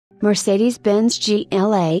Mercedes-Benz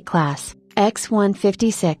GLA Class,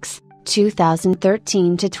 X156,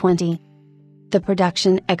 2013-20. The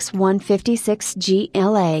production X156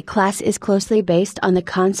 GLA class is closely based on the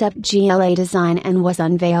concept GLA design and was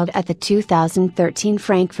unveiled at the 2013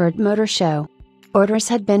 Frankfurt Motor Show. Orders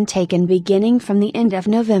had been taken beginning from the end of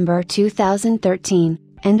November 2013,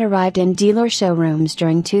 and arrived in dealer showrooms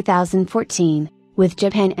during 2014, with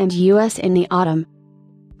Japan and US in the autumn.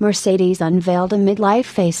 Mercedes unveiled a midlife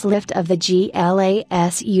facelift of the GLA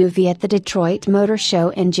SUV at the Detroit Motor Show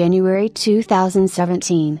in January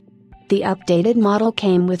 2017. The updated model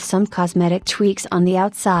came with some cosmetic tweaks on the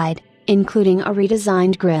outside, including a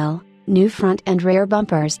redesigned grille, new front and rear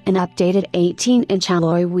bumpers and updated 18-inch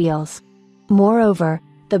alloy wheels. Moreover,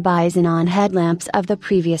 the bi-xenon headlamps of the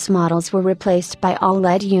previous models were replaced by all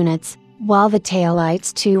LED units, while the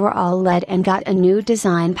taillights too were all LED and got a new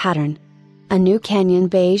design pattern. A new canyon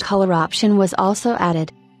beige color option was also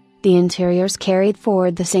added. The interiors carried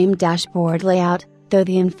forward the same dashboard layout, though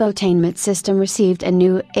the infotainment system received a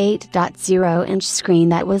new 8.0-inch screen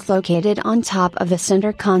that was located on top of the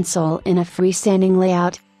center console in a freestanding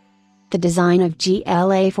layout. The design of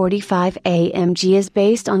GLA 45 AMG is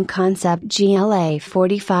based on concept GLA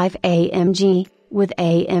 45 AMG, with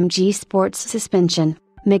AMG sports suspension,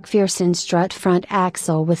 McPherson strut front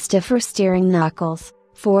axle with stiffer steering knuckles,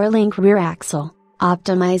 4-link rear axle,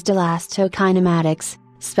 optimized elastokinematics,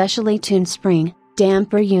 specially tuned spring,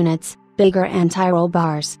 damper units, bigger anti-roll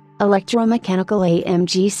bars, electromechanical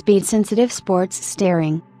AMG speed-sensitive sports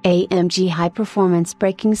steering, AMG high-performance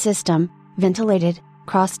braking system, ventilated,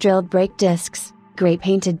 cross-drilled brake discs,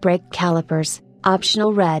 gray-painted brake calipers,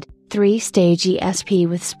 optional red, 3-stage ESP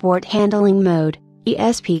with sport handling mode,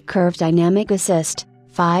 ESP curve dynamic assist,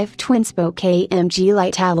 5 twin-spoke AMG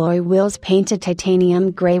light alloy wheels painted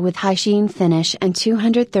titanium gray with high sheen finish and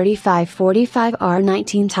 235/45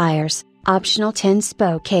 R19 tires, optional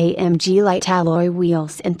 10-spoke AMG light alloy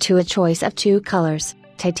wheels and a choice of 2 colors,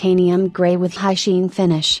 titanium gray with high sheen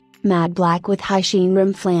finish, matte black with high sheen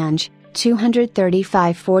rim flange,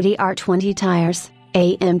 235/40 R20 tires,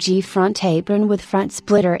 AMG front apron with front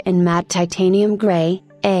splitter in matte titanium gray,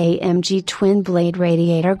 AMG twin blade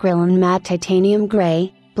radiator grille in matte titanium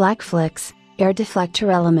gray, black flicks, air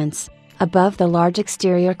deflector elements, above the large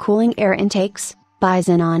exterior cooling air intakes,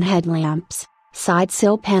 bi-xenon headlamps, side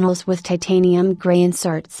sill panels with titanium gray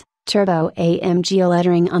inserts, turbo AMG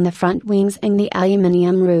lettering on the front wings and the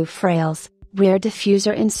aluminium roof rails, rear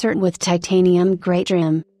diffuser insert with titanium gray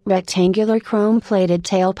trim, rectangular chrome-plated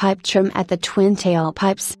tailpipe trim at the twin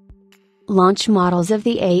tailpipes. Launch models of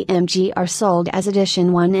the AMG are sold as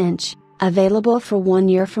Edition 1-inch, available for 1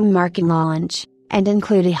 year from market launch, and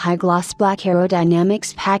include a high-gloss black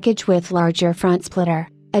aerodynamics package with larger front splitter,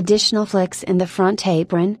 additional flicks in the front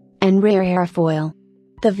apron, and rear airfoil.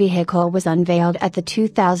 The vehicle was unveiled at the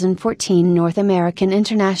 2014 North American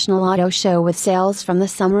International Auto Show with sales from the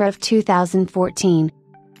summer of 2014.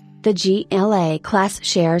 The GLA class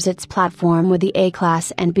shares its platform with the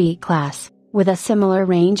A-Class and B-Class, with a similar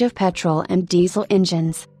range of petrol and diesel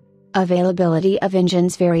engines. Availability of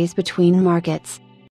engines varies between markets,